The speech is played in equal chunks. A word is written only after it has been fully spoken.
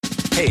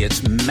Hey,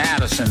 it's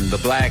Madison, the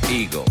Black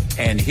Eagle,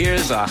 and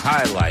here's a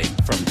highlight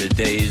from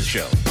today's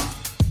show.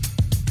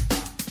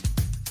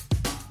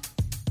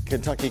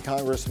 Kentucky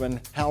Congressman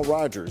Hal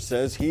Rogers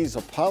says he's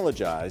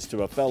apologized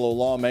to a fellow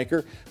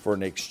lawmaker for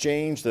an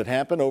exchange that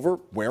happened over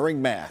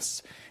wearing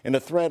masks. In a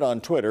thread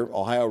on Twitter,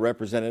 Ohio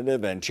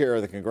Representative and chair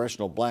of the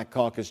Congressional Black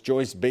Caucus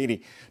Joyce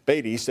Beatty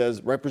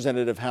says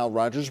Representative Hal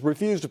Rogers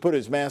refused to put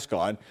his mask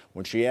on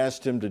when she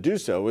asked him to do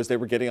so as they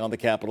were getting on the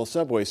Capitol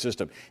subway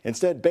system.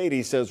 Instead,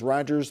 Beatty says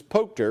Rogers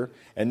poked her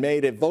and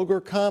made a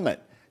vulgar comment,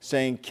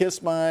 saying,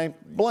 "Kiss my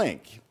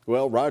blank."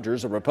 Well,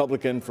 Rogers, a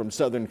Republican from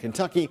southern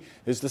Kentucky,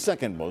 is the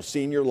second most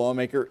senior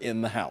lawmaker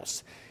in the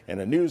House. In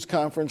a news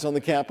conference on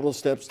the Capitol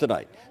steps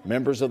tonight,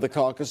 members of the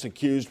caucus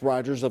accused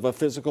Rogers of a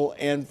physical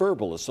and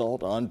verbal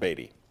assault on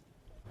Beatty.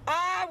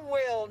 I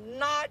will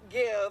not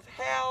give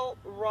Hal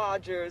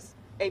Rogers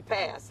a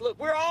pass. Look,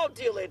 we're all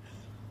dealing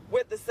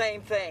with the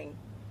same thing.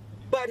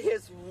 But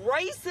his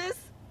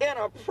racist,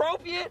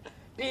 inappropriate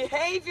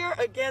behavior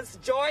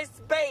against Joyce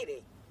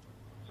Beatty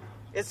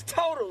is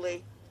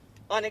totally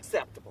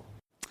unacceptable.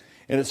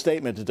 In a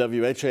statement to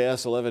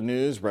WHAS 11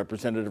 News,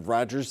 Representative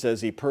Rogers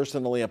says he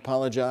personally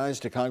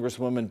apologized to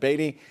Congresswoman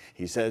Beatty.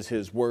 He says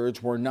his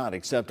words were not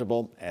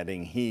acceptable,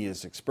 adding he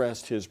has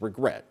expressed his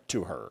regret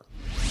to her.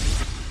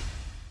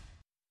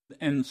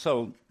 And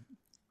so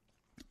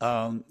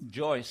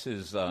Joyce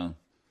is,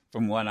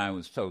 from what I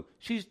was told,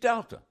 she's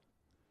Delta.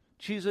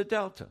 She's a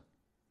Delta.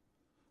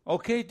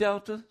 Okay,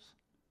 Deltas?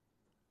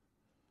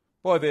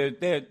 Boy,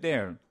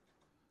 they're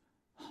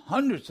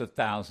hundreds of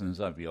thousands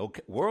of you,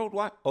 okay,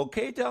 worldwide.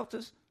 Okay,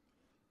 Deltas?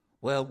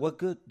 Well, what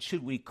good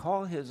should we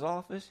call his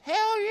office?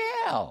 Hell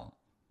yeah!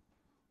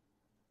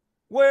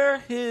 Wear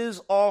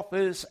his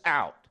office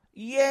out.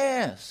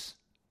 Yes.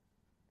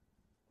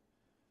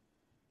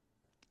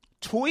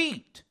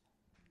 Tweet.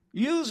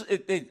 Use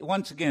it.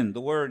 Once again,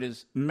 the word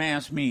is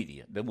mass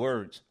media. The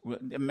words,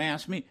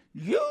 mass media.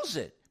 Use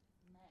it.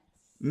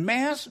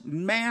 Mass,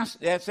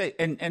 that's it.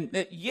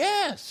 And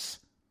yes.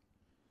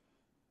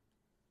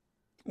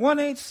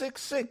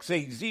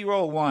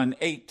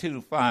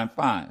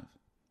 1-866-801-8255.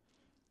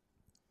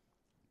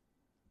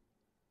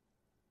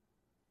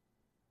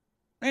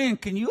 Man,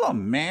 can you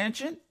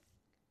imagine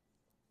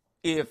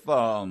if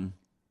let's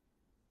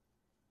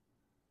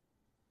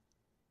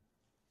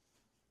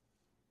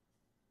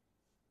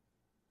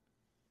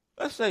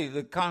say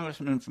the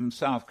congressman from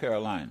South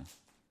Carolina,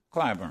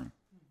 Clyburn,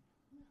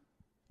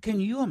 can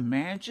you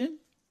imagine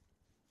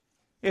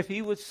if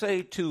he would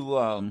say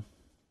to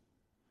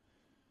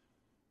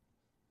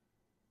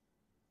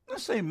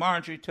let's say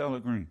Marjorie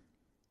Taylor Greene,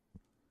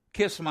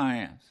 kiss my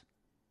ass.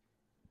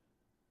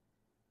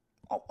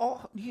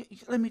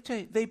 Let me tell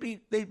you, they'd be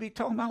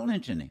talking about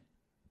lynching him.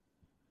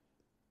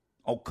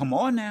 Oh, come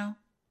on now.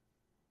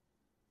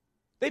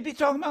 They'd be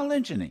talking about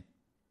lynching him.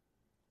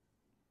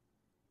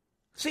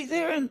 See,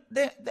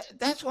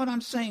 that's what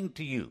I'm saying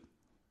to you.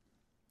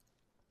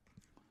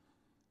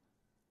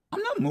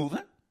 I'm not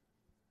moving.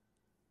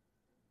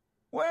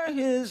 Wear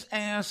his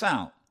ass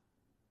out.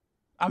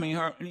 I mean,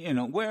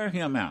 wear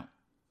him out.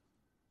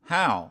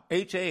 Hal,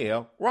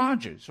 H-A-L,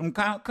 Rogers from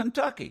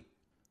Kentucky.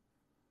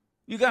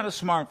 You got a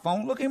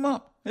smartphone, look him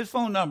up. His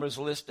phone number is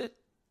listed.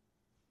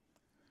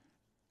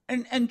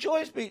 And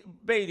Joyce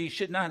Beatty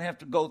should not have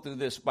to go through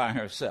this by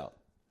herself.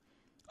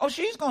 Oh,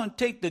 she's going to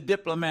take the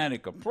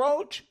diplomatic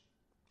approach.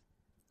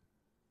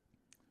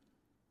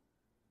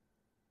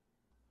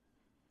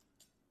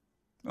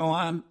 Oh,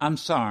 I'm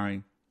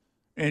sorry.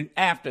 And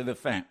after the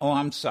fact, oh,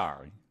 I'm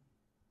sorry.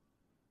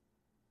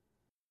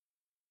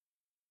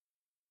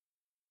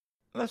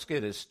 Let's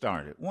get it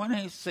started.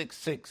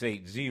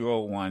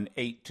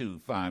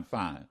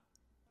 1-866-801-8255.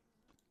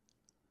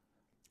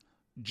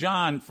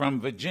 John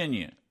from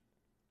Virginia.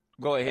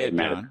 Go ahead,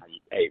 John.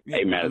 Hey,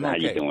 Madison, how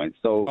you doing?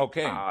 So,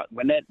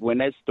 when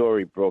that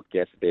story broke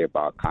yesterday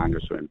about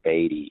Congresswoman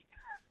Beatty,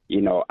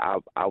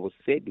 I was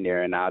sitting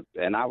there and I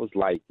was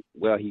like,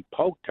 well, he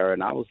poked her,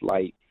 and I was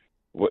like,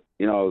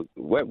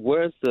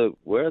 where's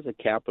the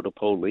Capitol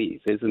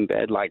Police? Isn't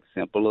that like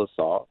simple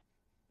assault?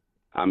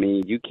 I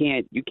mean, you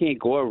can't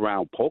go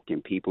around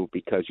poking people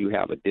because you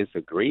have a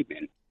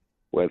disagreement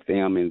with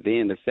them. And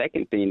then the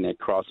second thing that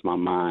crossed my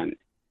mind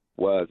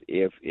was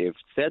if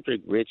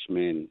Cedric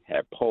Richmond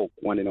had poked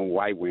one of them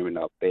white women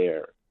up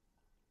there,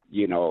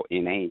 in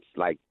Aints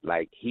like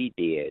he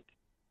did,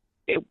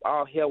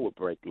 all hell would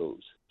break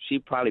loose.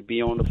 She'd probably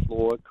be on the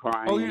floor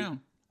crying.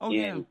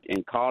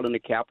 And calling the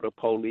Capitol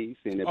Police,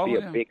 and it'd be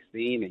a big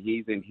scene, and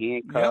he's in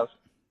handcuffs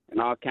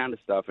and all kind of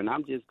stuff. And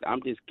I'm just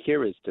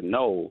curious to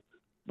know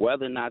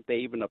whether or not they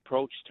even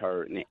approached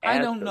her and asked I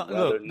don't know. her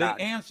Look,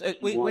 the answer.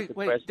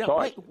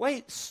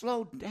 Wait,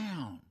 slow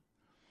down.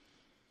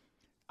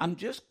 I'm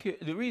just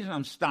curious. The reason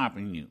I'm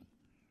stopping you.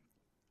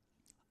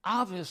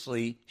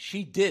 Obviously,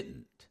 she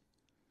didn't.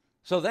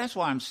 So that's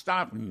why I'm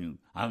stopping you.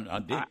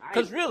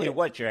 Because really,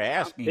 what you're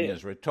asking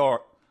is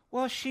rhetorical.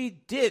 Well, she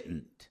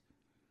didn't.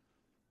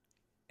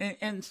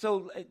 And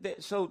so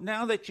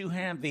now that you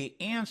have the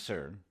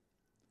answer,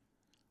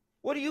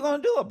 What are you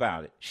going to do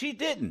about it? She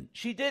didn't.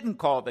 She didn't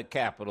call the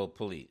Capitol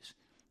Police.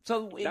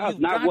 So that's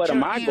not what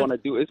am I going to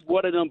do. It's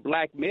what of them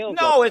black males.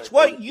 No, it's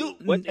what you.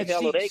 What the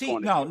hell are they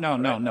going to do?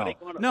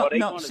 No. Are they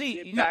going to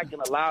sit back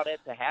and allow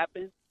that to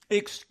happen?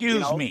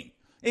 Excuse me.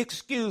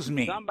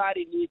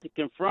 Somebody needs to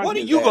confront him. What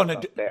are you going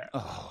to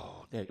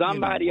do?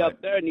 Somebody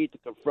up there needs to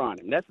confront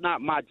him. That's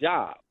not my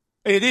job.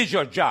 It is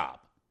your job.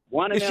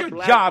 It's your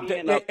job.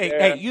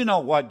 Hey, you know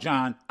what,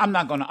 John? I'm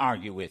not going to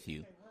argue with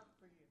you.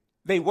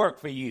 They work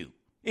for you.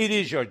 It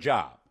is your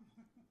job.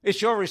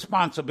 It's your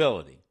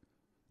responsibility.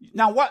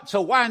 Now what?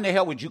 So why in the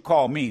hell would you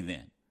call me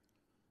then?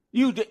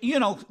 You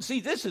know. See,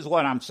 this is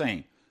what I'm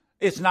saying.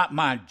 It's not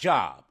my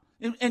job.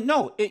 And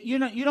no, you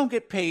don't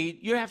get paid.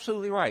 You're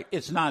absolutely right.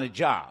 It's not a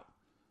job.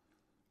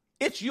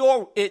 It's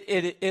your.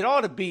 It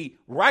ought to be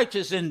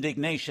righteous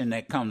indignation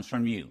that comes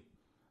from you.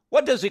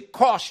 What does it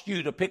cost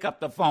you to pick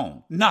up the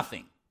phone?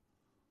 Nothing.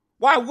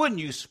 Why wouldn't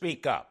you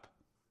speak up?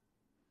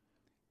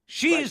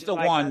 She's the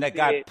one that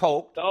got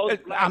poked.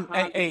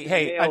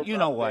 Hey, you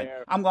know what?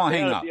 I'm going to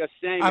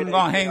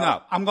hang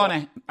up.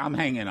 I'm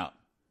hanging up.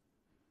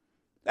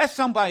 That's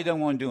somebody that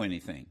won't do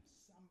anything.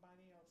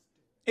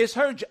 It's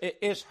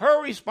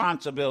her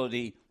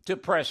responsibility to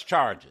press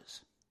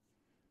charges.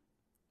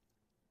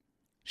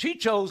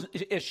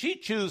 If she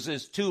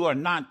chooses to or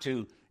not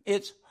to,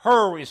 it's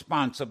her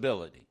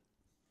responsibility.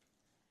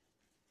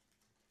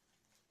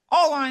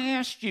 All I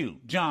asked you,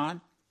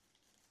 John,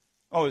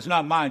 it's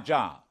not my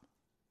job.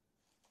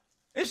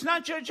 It's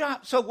not your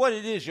job. So what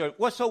it is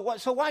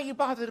so why you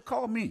bother to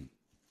call me?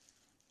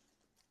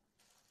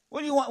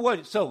 What do you want?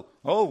 What? So,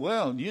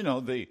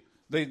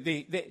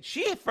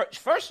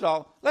 first of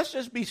all, let's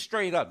just be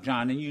straight up,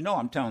 John, and you know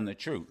I'm telling the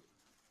truth.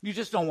 You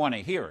just don't want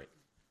to hear it.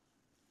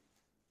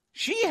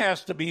 She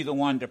has to be the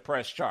one to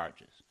press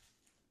charges.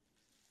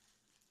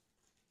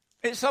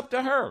 It's up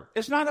to her.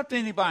 It's not up to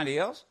anybody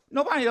else.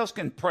 Nobody else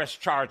can press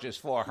charges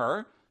for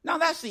her. Now,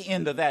 that's the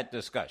end of that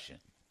discussion.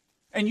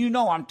 And you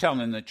know I'm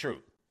telling the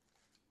truth.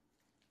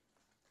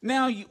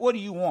 Now, what do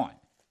you want?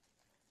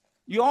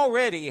 You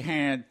already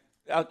had,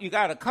 you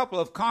got a couple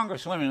of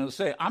congresswomen who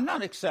say, I'm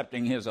not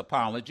accepting his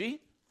apology.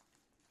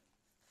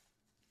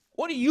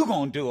 What are you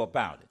going to do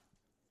about it?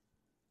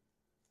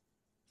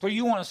 So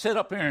you want to sit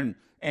up here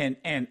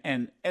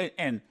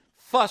and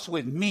fuss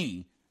with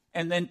me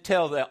and then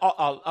tell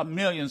the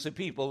millions of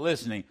people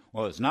listening,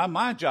 well, it's not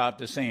my job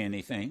to say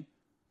anything.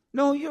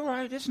 No, you're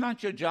right. It's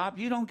not your job.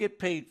 You don't get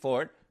paid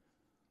for it.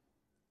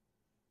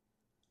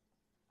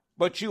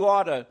 But you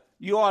ought to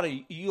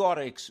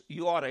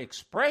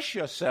express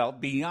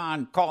yourself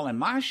beyond calling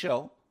my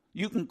show.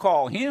 You can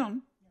call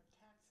him. Your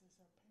taxes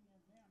are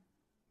paying them.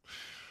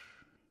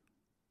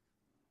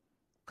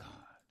 God.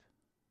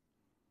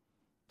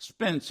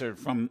 Spencer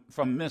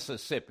from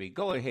Mississippi,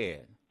 go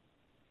ahead.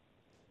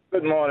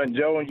 Good morning,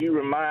 Joe. And you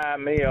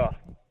remind me of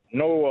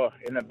Noah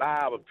in the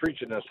Bible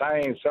preaching the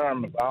same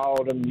sermon for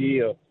all them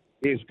years.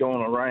 It's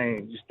going to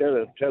rain. Instead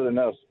of telling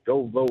us,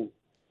 go vote,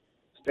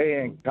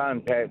 stay in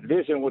contact,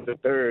 listen with the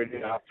third.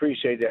 I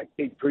appreciate that.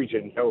 Keep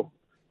preaching, Joe.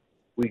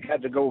 We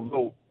got to go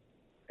vote.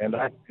 And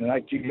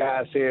like you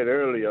guys said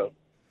earlier,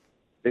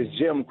 this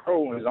Jim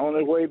Crow is on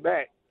his way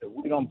back. If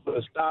we don't put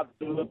a stop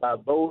to it by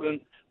voting,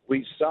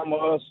 some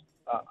of us,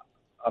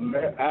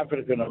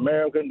 African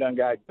American, done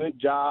got good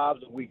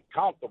jobs and we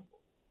comfortable.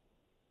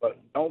 But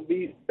don't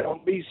be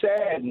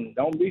sad and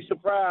don't be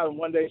surprised when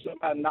one day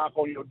somebody knock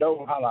on your door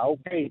and holler,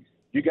 okay,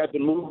 you got to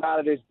move out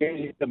of this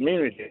gated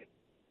community.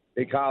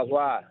 Because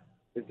why?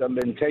 It's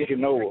been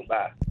taken over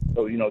by.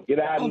 So, get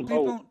out and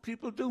vote.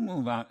 People do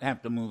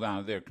have to move out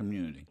of their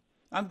community.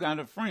 I've got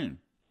a friend.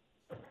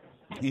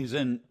 He's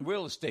in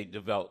real estate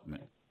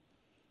development,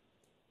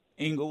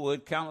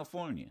 Inglewood,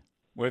 California,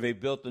 where they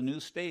built a new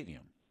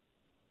stadium.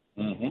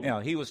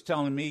 Mm-hmm. He was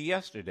telling me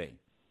yesterday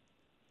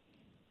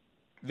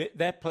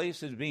that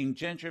place is being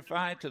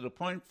gentrified to the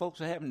point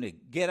folks are having to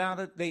get out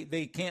of.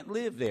 They can't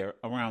live there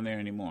around there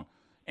anymore.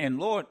 And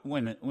Lord,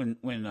 when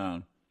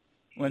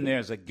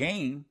there's a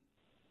game,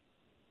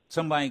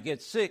 somebody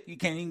gets sick, you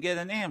can't even get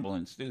an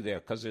ambulance through there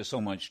because there's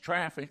so much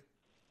traffic.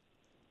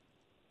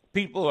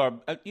 People are,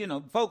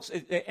 folks,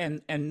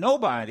 and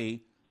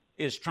nobody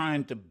is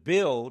trying to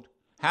build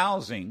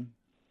housing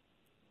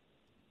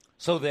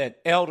so that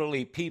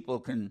elderly people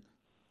can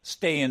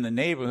stay in the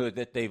neighborhood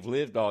that they've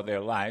lived all their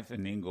life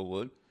in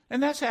Inglewood.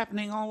 And that's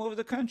happening all over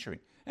the country.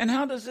 And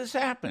how does this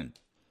happen?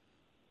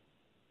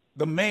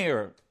 The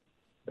mayor.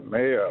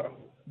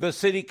 The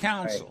city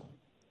council.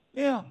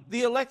 Right. Yeah,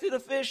 the elected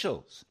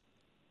officials.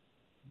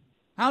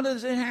 How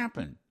does it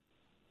happen?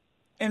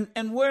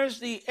 And where's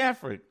the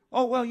effort?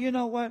 Oh, well, you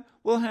know what?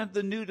 We'll have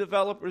the new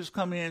developers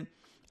come in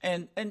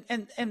and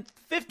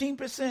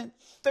 15%,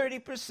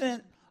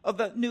 30% of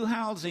the new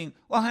housing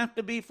will have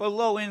to be for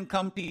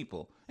low-income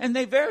people. And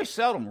they very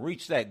seldom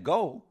reach that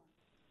goal.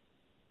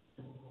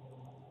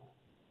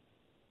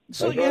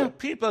 So, yeah,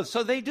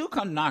 so they do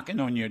come knocking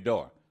on your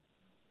door.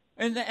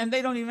 And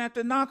they don't even have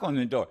to knock on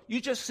the door.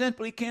 You just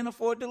simply can't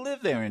afford to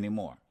live there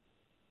anymore.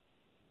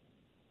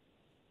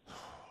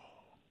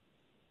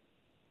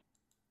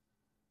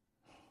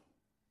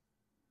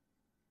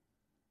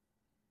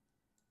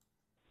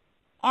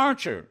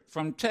 Archer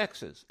from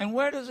Texas. And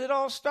where does it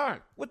all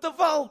start? With the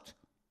vote.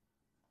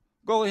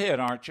 Go ahead,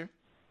 Archer.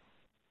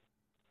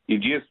 You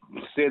just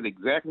said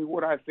exactly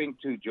what I think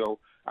too, Joe.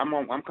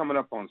 I'm coming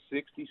up on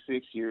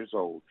 66 years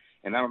old,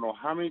 and I don't know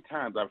how many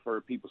times I've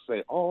heard people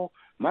say, "Oh,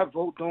 my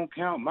vote don't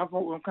count, my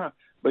vote don't count."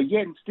 But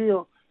yet and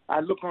still, I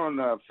look on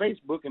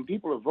Facebook, and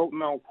people are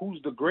voting on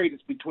who's the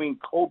greatest between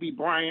Kobe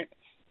Bryant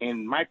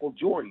and Michael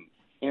Jordan.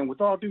 And with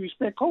all due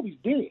respect, Kobe's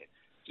dead.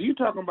 So you're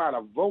talking about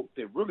a vote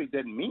that really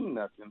doesn't mean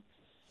nothing.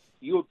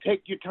 You'll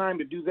take your time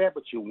to do that,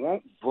 but you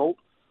won't vote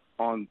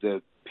on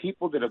the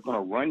people that are going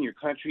to run your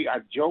country.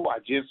 Joe, I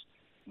just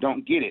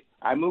don't get it.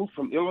 I moved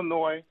from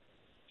Illinois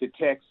to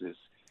Texas,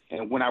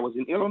 and when I was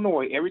in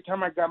Illinois, every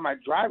time I got my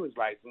driver's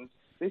license,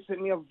 they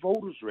sent me a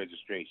voter's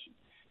registration.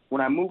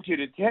 When I moved here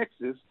to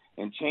Texas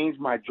and changed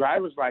my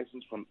driver's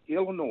license from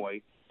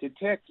Illinois to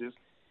Texas,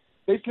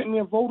 they sent me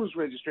a voter's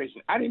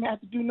registration. I didn't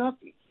have to do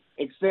nothing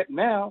except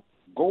now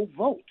go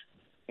vote.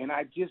 And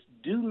I just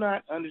do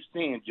not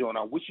understand, Joe, and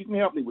I wish you can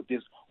help me with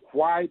this,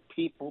 why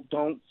people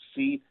don't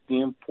see the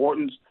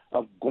importance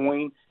of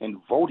going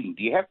and voting.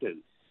 Do you have to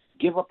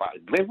give up a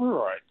liver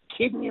or a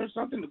kidney or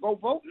something to go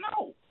vote?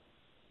 No.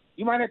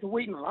 You might have to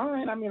wait in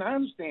line. I mean, I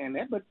understand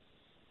that, but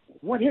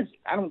what is it?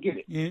 I don't get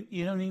it.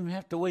 You don't even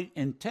have to wait.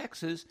 In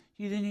Texas,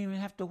 you didn't even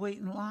have to wait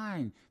in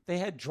line. They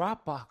had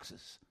drop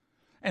boxes.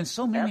 And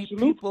so many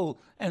people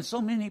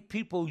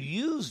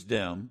used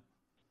them,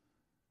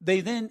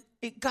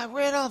 it got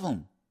rid of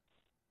them.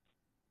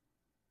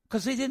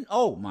 Because they didn't,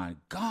 oh my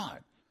God,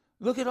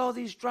 look at all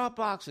these drop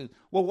boxes.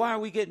 Well, why are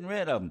we getting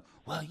rid of them?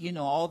 Well,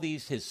 all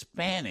these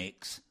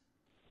Hispanics,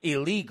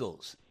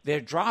 illegals,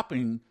 they're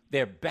dropping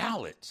their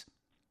ballots.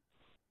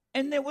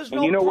 And there was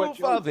no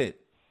proof of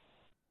it.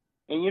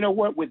 And you know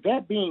what? With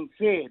that being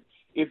said,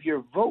 if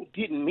your vote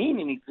didn't mean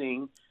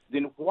anything,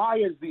 then why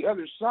is the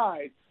other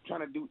side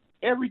trying to do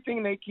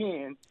everything they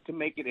can to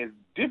make it as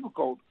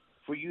difficult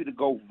for you to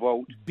go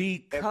vote?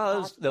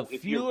 Because the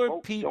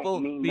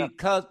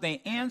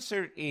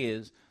answer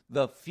is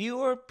the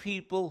fewer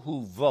people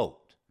who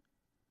vote,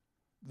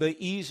 the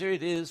easier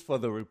it is for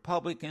the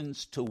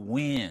Republicans to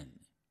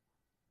win.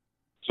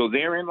 So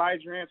therein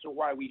lies your answer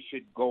why we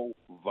should go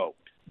vote.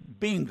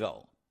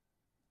 Bingo.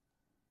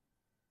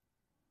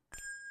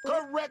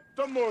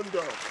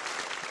 Correctamundo.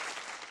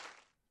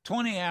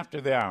 20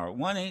 after the hour,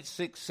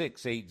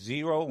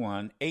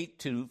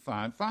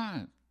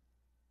 1-866-801-8255.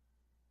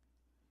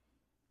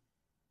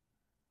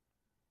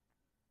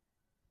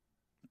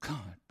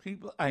 God,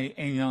 people,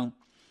 I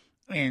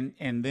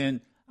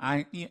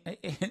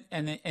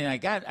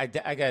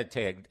gotta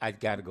tell you, I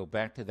gotta go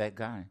back to that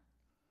guy.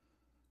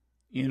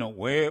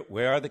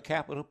 Where are the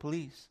Capitol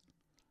Police?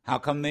 How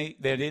come they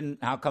didn't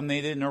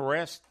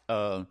arrest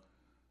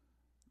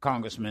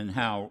Congressman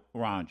Hal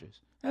Rogers?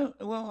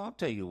 Well, I'll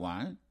tell you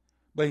why.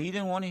 But he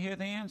didn't want to hear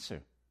the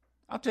answer.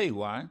 I'll tell you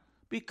why.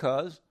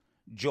 Because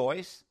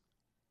Joyce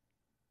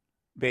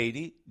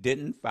Beatty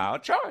didn't file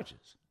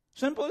charges.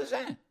 Simple as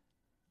that.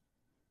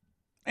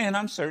 And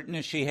I'm certain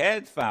if she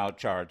had filed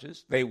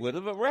charges, they would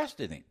have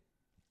arrested him.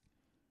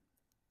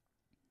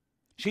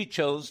 She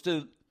chose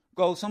to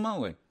go some other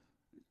way.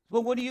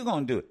 Well, what are you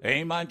going to do? It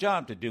ain't my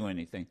job to do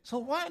anything. So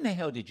why in the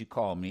hell did you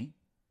call me?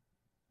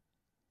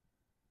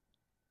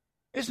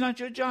 It's not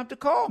your job to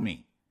call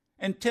me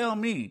and tell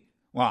me,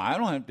 well, I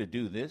don't have to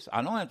do this.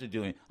 I don't have to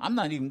do it. I'm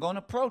not even going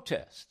to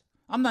protest.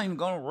 I'm not even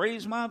going to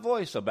raise my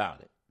voice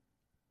about it.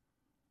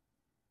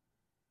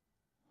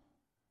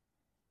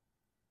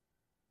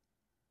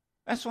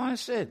 That's why I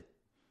said,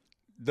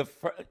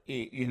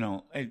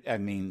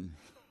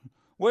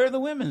 where are the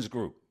women's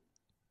group?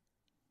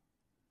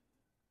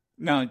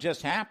 Now, it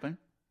just happened.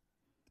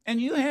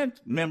 And you had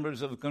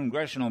members of the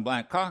Congressional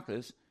Black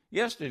Caucus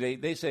yesterday.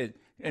 They said,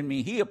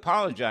 he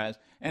apologized.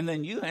 And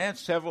then you had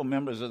several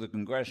members of the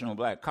Congressional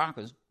Black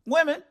Caucus,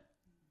 women,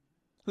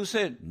 who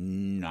said,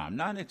 no, I'm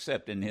not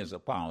accepting his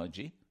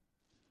apology.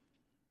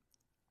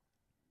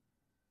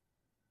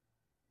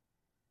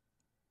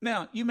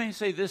 Now, you may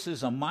say this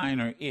is a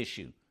minor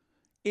issue.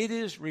 It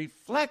is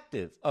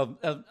reflective of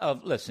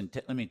listen,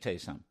 let me tell you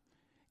something.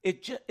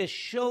 It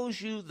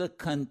shows you the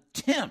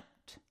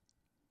contempt.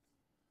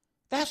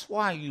 That's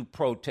why you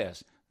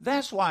protest.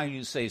 That's why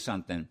you say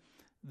something.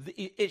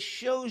 It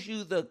shows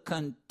you the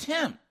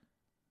contempt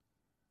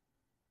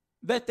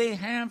that they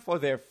have for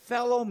their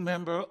fellow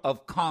member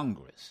of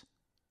Congress.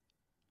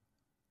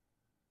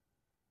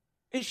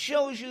 It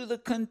shows you the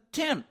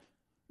contempt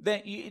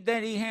that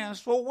he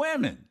has for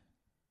women.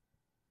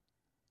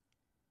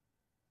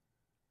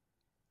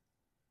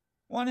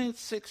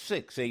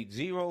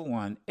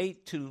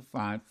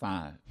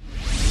 1-866-801-8255.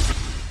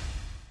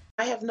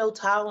 I have no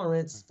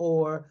tolerance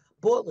for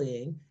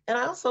bullying, and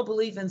I also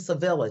believe in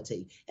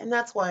civility. And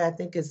that's why I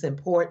think it's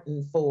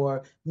important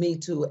for me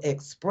to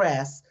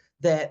express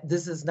that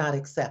this is not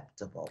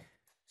acceptable.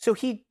 So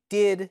he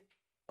did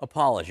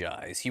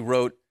apologize. He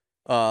wrote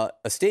a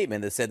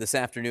statement that said, "This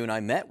afternoon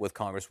I met with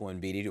Congresswoman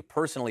Beatty to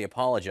personally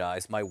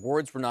apologize. My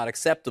words were not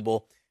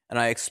acceptable, and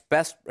I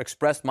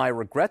expressed my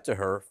regret to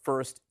her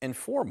first and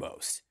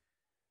foremost."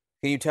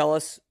 Can you tell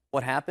us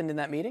what happened in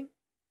that meeting?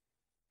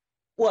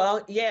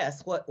 Well,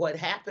 yes. What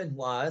happened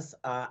was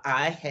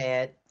I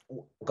had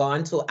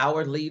gone to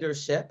our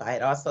leadership. I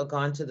had also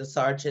gone to the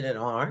sergeant at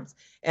arms,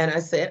 and I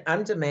said,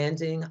 I'm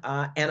demanding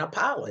an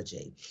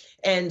apology.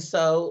 And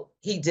so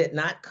he did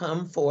not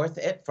come forth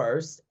at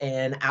first,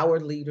 and our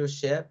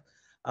leadership,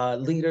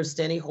 leader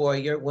Steny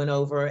Hoyer, went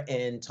over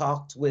and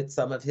talked with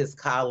some of his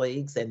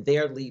colleagues and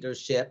their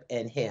leadership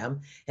and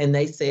him, and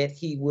they said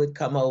he would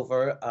come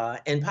over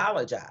and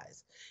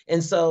apologize.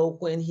 And so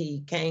when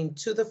he came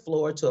to the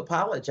floor to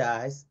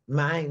apologize,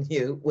 mind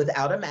you,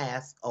 without a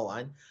mask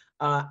on,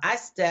 I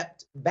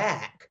stepped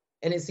back.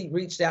 And as he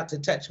reached out to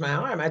touch my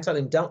arm, I told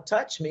him, don't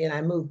touch me. And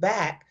I moved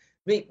back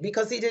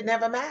because he didn't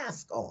have a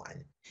mask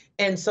on.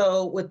 And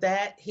so with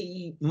that,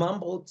 he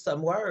mumbled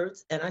some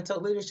words. And I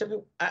told leadership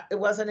it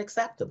wasn't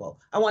acceptable.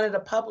 I wanted a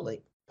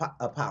public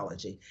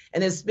apology.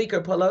 And as Speaker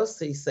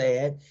Pelosi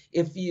said,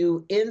 if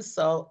you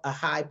insult a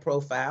high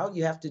profile,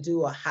 you have to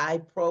do a high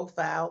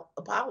profile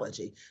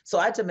apology. So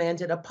I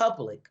demanded a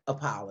public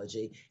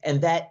apology.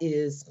 And that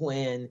is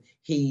when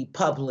he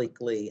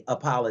publicly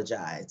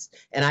apologized.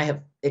 And I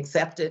have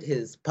accepted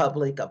his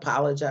public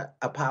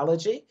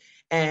apology,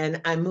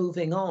 and I'm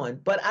moving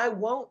on. But I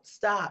won't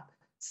stop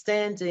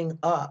standing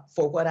up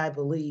for what I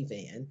believe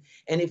in.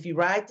 And if you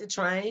ride the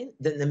train,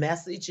 then the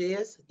message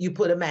is you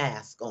put a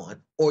mask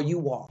on or you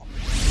walk.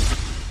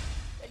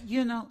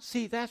 You know,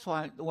 see, that's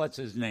why, what's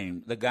his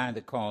name? The guy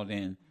that called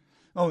in,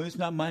 oh, it's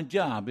not my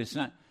job. It's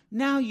not.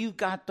 Now you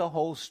got the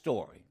whole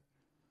story.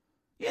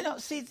 You know,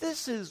 see,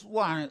 this is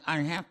why I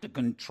have to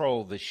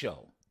control the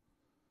show.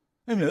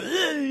 I mean,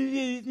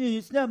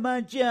 it's not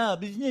my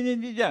job.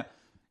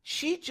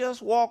 She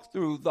just walked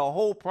through the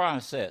whole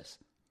process.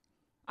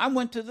 I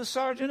went to the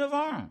sergeant of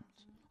arms.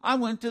 I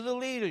went to the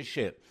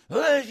leadership.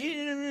 Why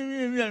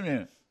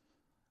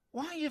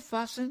are you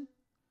fussing?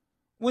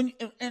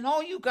 And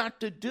all you got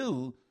to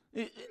do,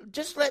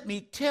 just let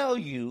me tell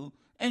you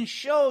and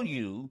show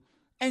you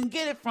and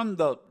get it from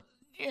the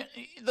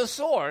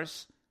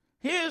source.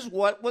 Here's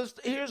what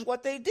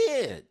they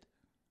did.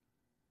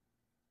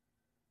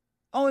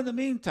 Oh, in the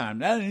meantime,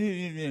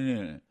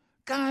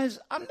 guys,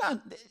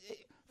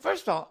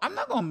 first of all, I'm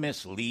not going to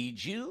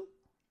mislead you.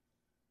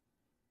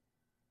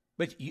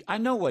 But I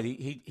know what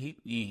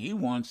he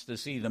wants to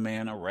see the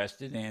man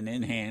arrested and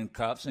in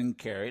handcuffs and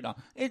carried on.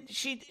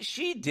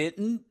 She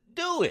didn't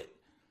do it.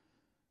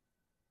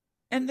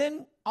 And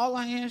then all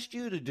I asked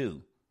you to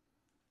do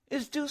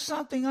is do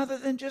something other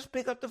than just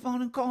pick up the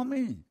phone and call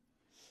me.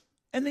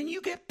 And then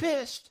you get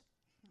pissed.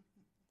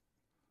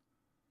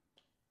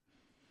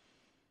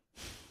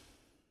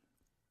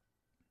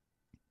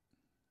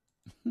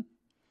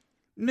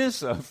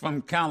 Nissa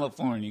from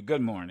California,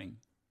 good morning.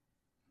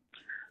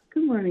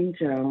 Good morning,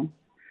 Joe.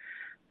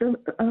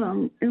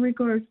 In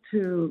regards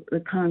to the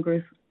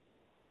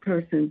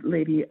Congressperson,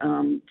 Lady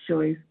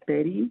Joyce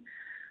Beatty,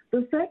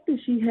 the fact that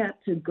she had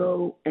to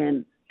go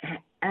and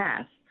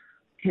ask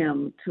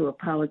him to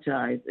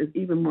apologize is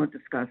even more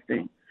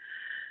disgusting.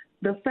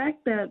 The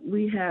fact that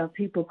we have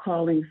people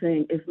calling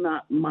saying it's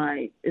not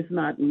my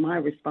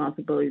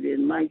responsibility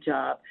and my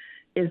job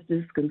is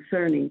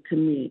disconcerting to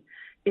me.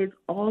 It's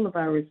all of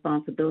our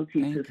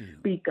responsibility to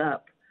speak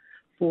up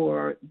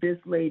for this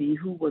lady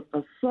who was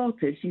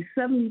assaulted. She's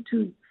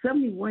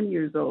 71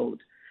 years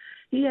old.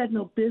 He had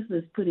no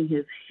business putting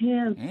his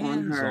hands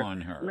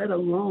on her, let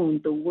alone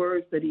the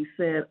words that he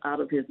said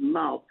out of his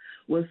mouth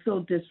was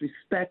so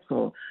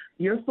disrespectful.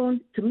 Your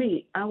phone, to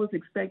me, I was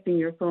expecting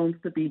your phones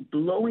to be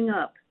blowing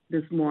up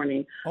this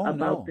morning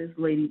about this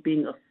lady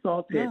being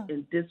assaulted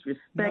and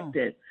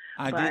disrespected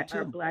by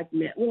our black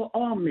men, well,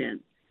 all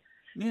men.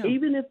 Yeah.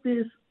 Even if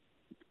this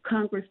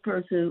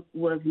Congressperson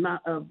was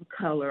not of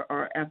color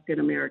or African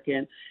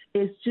American,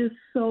 it's just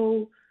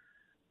so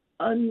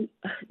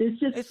unfathomable.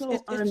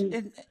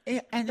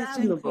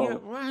 You're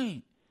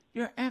right.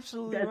 You're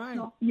absolutely right.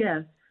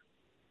 Yes.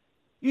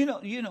 You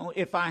know,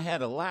 if I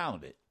had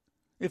allowed it,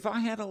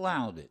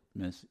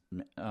 Miss,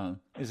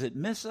 is it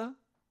Misa?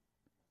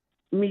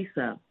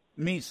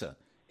 Misa.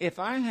 If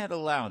I had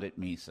allowed it,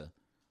 Misa,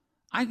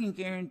 I can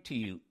guarantee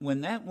you, when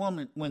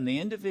the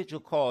individual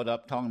called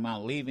up talking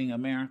about leaving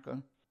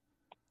America,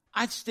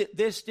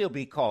 there'd still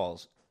be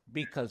calls,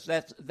 because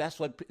that's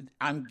what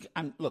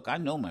look, I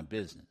know my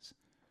business.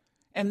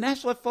 And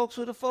that's what folks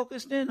would have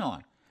focused in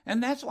on.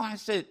 And that's why I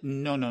said,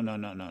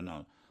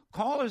 no.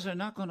 Callers are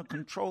not going to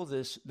control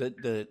this,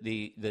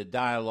 the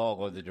dialogue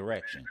or the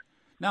direction.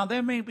 Now,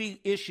 there may be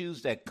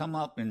issues that come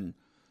up and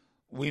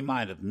we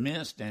might have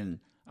missed, and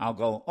I'll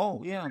go,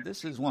 oh, yeah,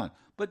 this is one.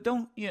 But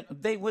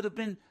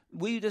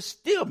we'd have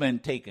still been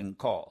taking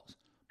calls,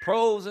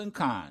 pros and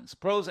cons,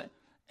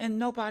 and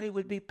nobody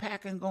would be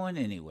packing going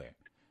anywhere.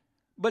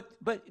 But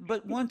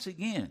once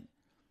again,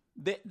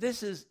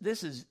 this.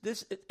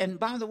 And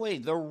by the way,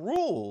 the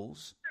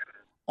rules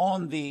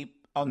on the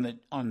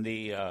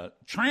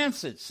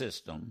transit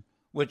system,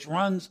 which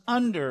runs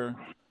under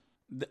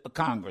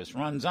Congress,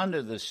 runs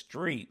under the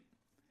street.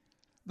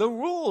 The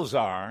rules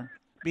are,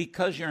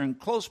 because you're in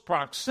close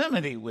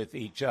proximity with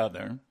each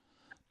other,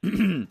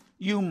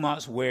 you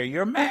must wear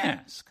your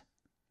mask.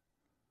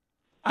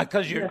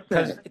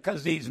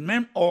 Because these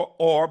men,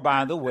 or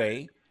by the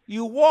way,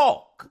 you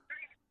walk.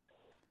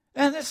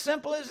 And as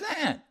simple as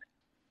that.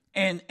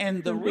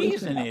 And the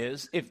reason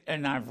is,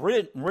 and I've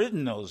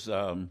ridden those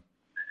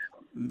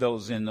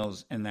in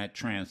that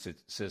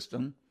transit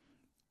system.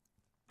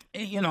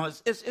 You know,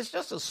 it's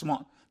just a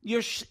small.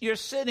 You're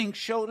sitting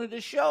shoulder to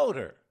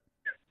shoulder.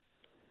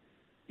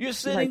 You're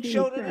sitting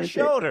shoulder to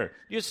shoulder.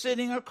 You're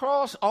sitting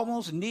across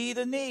almost knee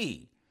to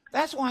knee.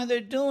 That's why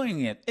they're doing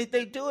it.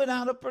 They do it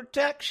out of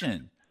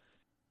protection.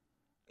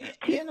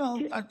 You know,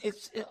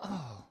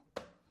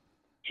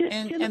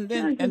 And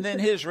then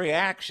his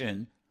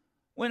reaction,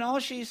 when all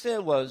she said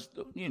was,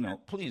 you know,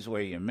 please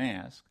wear your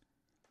mask,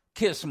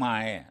 kiss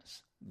my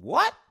ass.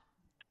 What?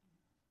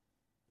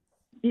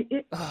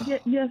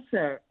 Yes,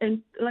 sir.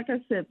 And like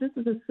I said, this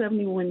is a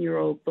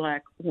 71-year-old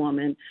black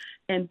woman,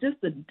 and just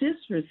the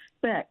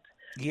disrespect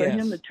for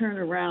him to turn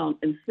around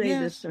and say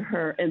this to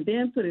her and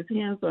then put his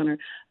hands on her.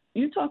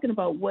 You're talking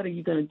about what are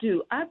you going to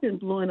do? I've been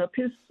blowing up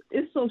his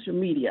social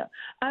media.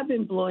 I've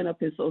been blowing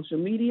up his social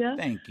media.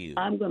 Thank you.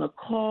 I'm going to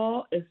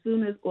call as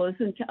soon as,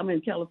 I'm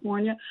in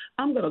California.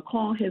 I'm going to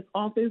call his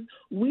office.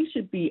 We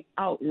should be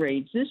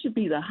outraged. This should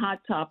be the hot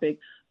topic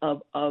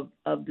of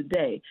the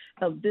day,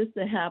 of this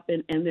to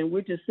happen, and then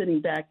we're just sitting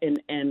back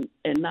and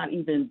not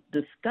even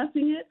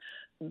discussing it.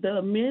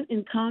 The men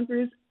in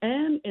Congress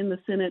and in the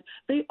Senate,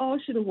 they all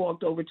should have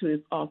walked over to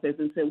his office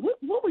and said,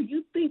 what were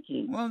you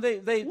thinking? Well, they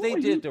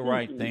did the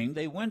right thing.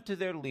 They went to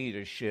their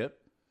leadership,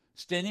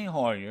 Steny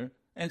Hoyer,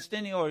 and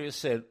Steny Hoyer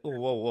said,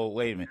 whoa,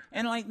 wait a minute.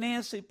 And like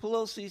Nancy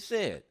Pelosi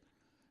said,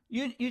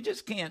 you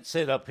just can't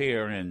sit up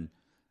here and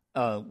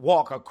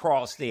walk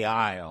across the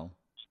aisle.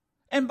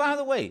 And by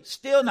the way,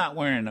 still not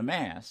wearing a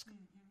mask.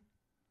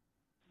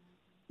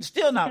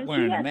 Still not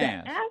wearing a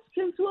mask. Ask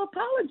him to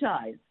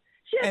apologize.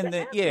 He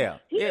didn't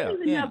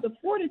even have the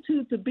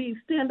fortitude to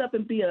stand up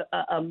and be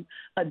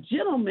a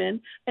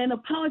gentleman and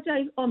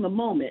apologize at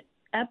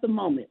the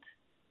moment.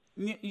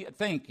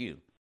 Thank you.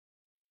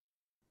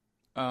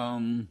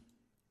 Hal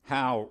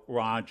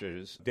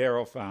Rogers,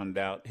 Darrell found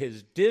out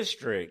his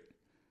district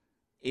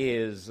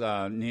is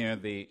near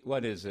the,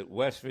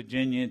 West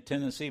Virginia,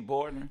 Tennessee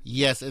border?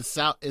 Yes, it's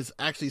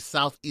actually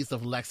southeast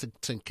of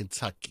Lexington,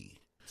 Kentucky.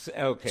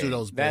 Okay, to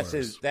those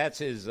borders. That's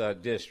his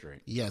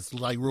district. Yes,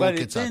 like rural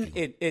Kentucky.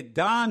 Then it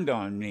dawned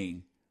on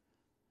me,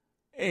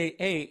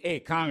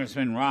 hey,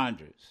 Congressman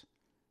Rogers.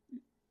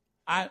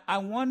 I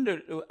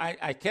wondered.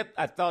 I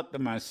thought to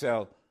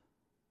myself,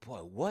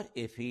 boy, what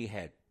if he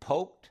had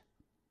poked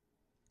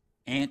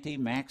Auntie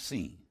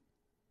Maxine?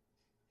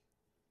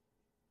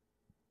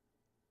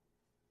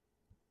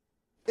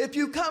 If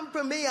you come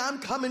for me, I'm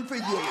coming for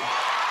you.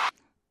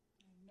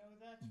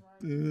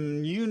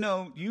 You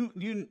know,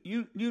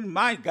 you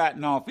might have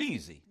gotten off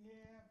easy. Yeah,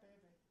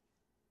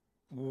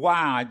 baby.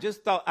 Wow,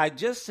 I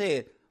just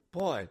said,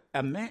 boy,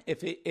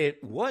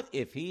 what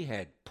if he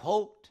had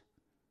poked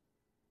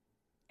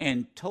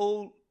and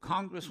told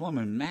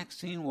Congresswoman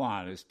Maxine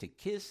Waters to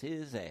kiss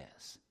his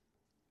ass?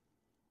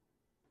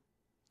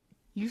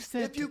 You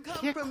said if you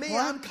come for me,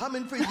 I'm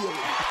coming for you.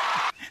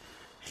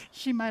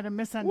 She might have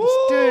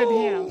misunderstood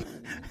him.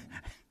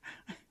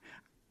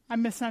 I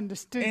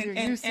misunderstood you.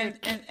 You said,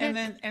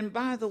 and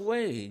by the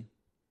way,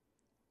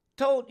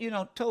 told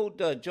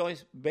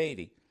Joyce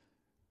Beatty,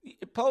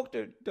 poked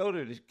her, told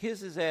her to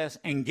kiss his ass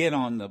and get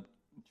on the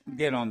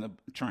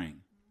train.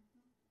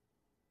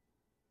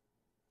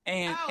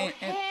 And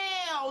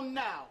hell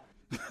no.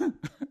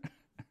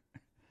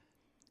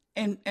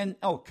 and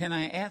can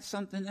I add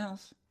something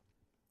else?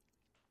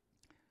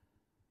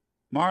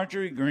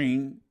 Marjorie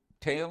Greene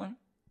Taylor,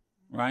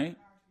 right?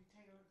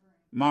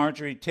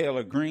 Marjorie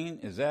Taylor Greene,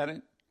 is that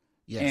it?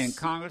 Yes. And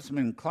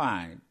Congressman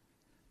Clyde.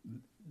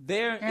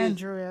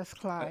 Andrew S.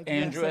 Clyde.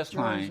 Andrew S.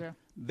 Clyde.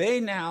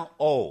 They now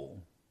owe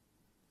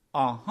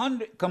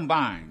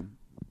combined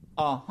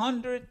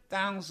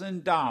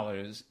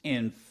 $100,000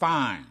 in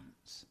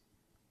fines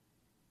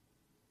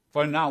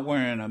for not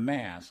wearing a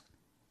mask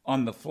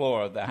on the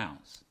floor of the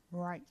House.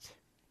 Right.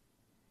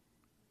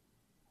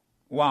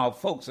 While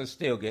folks are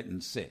still getting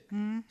sick.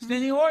 Mm-hmm.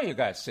 Steny Hoyer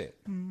got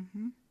sick.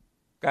 Mm-hmm.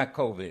 Got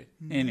COVID.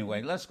 Mm-hmm.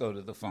 Anyway, let's go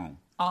to the phone.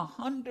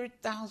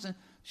 $100,000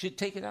 should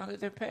take it out of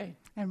their pay.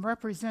 And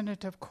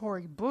Representative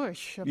Cori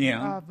Bush of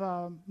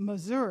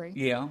Missouri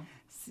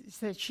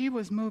said she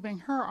was moving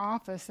her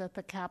office at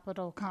the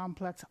Capitol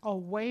complex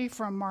away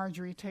from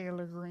Marjorie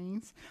Taylor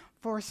Greene's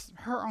for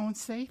her own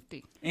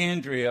safety.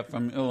 Andrea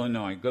from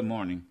Illinois, good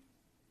morning.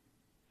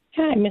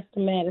 Hi, Mr.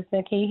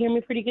 Madison. Can you hear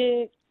me pretty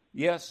good?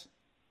 Yes.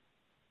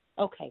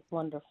 Okay,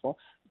 wonderful.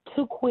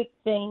 Two quick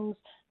things.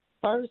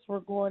 First,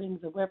 regarding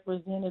the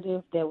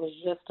representative that was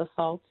just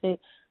assaulted,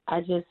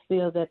 I just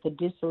feel that the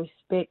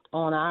disrespect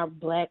on our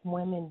black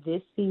women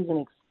this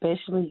season,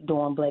 especially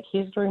during Black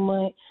History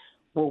Month,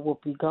 with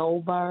Whoopi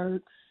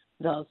Goldberg,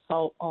 the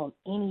assault on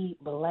any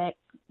black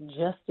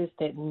justice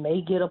that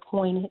may get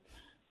appointed,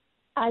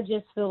 I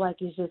just feel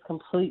like it's just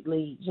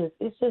completely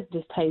it's just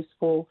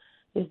distasteful.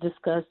 It's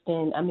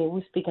disgusting. I mean,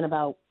 we're speaking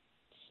about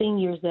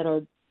seniors that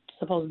are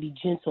supposed to be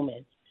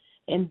gentlemen.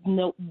 And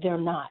no, they're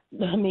not.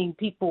 I mean,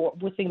 we're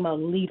thinking about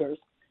leaders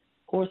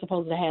who are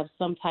supposed to have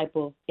some type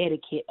of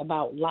etiquette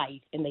about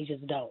life, and they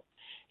just don't.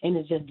 And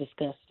it's just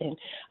disgusting.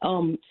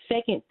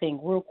 Second thing,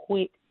 real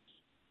quick,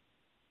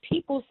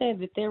 people say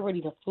that they're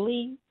ready to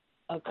flee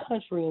a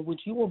country in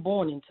which you were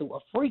born into, a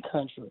free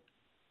country,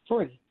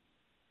 free,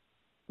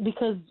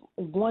 because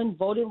one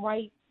voting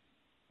right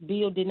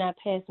bill did not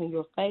pass in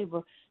your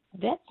favor.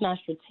 That's not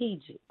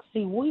strategic.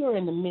 See, we are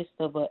in the midst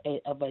of a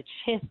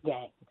chess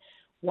game.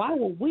 Why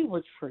would we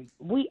retreat?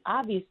 We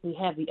obviously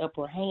have the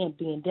upper hand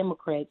being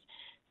Democrats.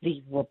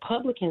 The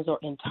Republicans are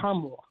in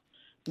turmoil.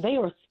 They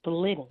are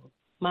splitting.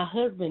 My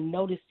husband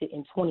noticed it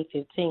in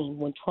 2015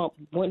 when Trump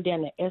went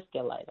down the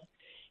escalator.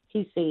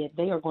 He said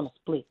they are going to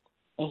split,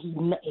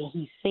 and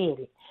he said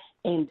it.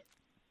 And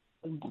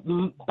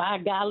by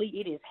golly,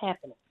 it is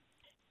happening.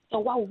 So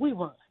why would we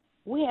run?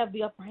 We have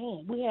the upper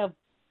hand. We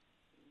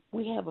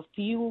have a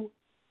few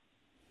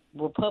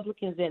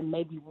Republicans that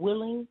may be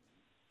willing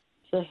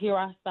to hear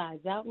our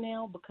sides out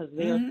now because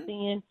they are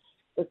seeing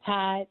the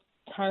tide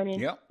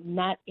turning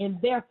not in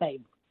their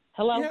favor.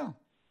 Hello?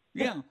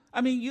 Yeah.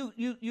 I mean,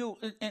 you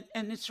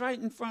and it's right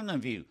in front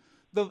of you.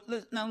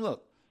 Now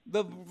look,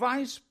 the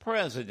vice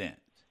president,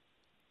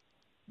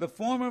 the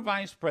former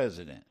vice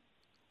president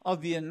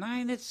of the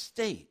United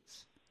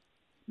States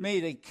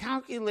made a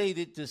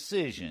calculated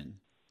decision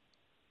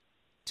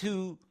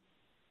to,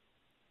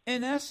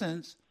 in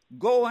essence,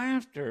 go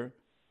after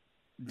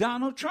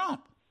Donald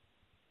Trump.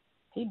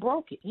 He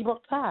broke it. He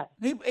broke the tie.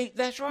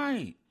 That's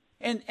right.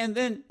 And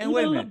then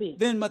wait a minute.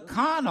 Then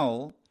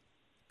McConnell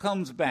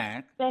comes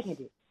back.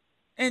 Seconded.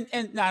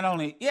 And not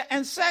only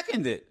and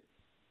seconded.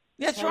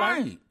 That's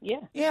right.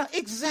 Yeah. Yeah,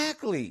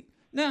 exactly.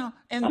 Now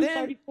and I'm then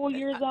 34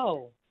 years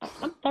old.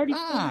 I'm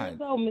 34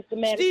 years old, Mr.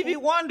 Madison. Stevie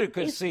Wonder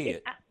could see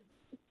it.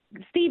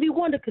 Stevie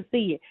Wonder could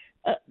see it.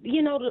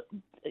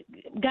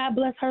 God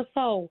bless her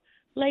soul.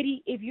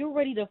 Lady, if you're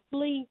ready to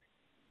flee,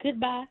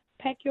 goodbye.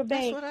 Pack your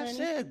bags. That's what honey, I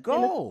said.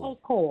 Go.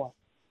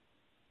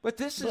 But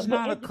this is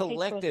not a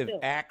collective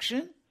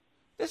action.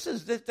 This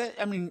is that.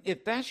 I mean,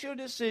 if that's your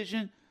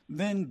decision,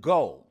 then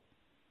go.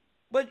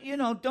 But you're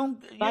not going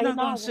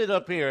to sit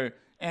up here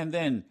and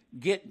then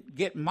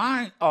get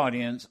my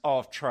audience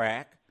off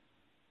track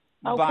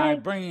by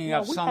bringing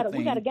up something.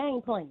 We got a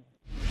game plan.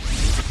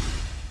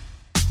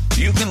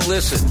 You can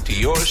listen to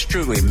yours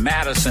truly,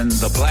 Madison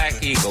the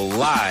Black Eagle,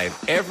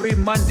 live every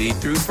Monday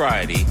through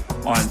Friday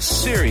on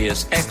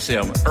Sirius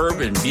XM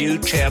Urban View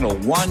Channel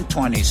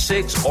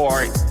 126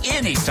 or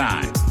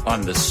anytime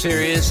on the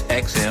Sirius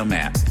XM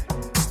app.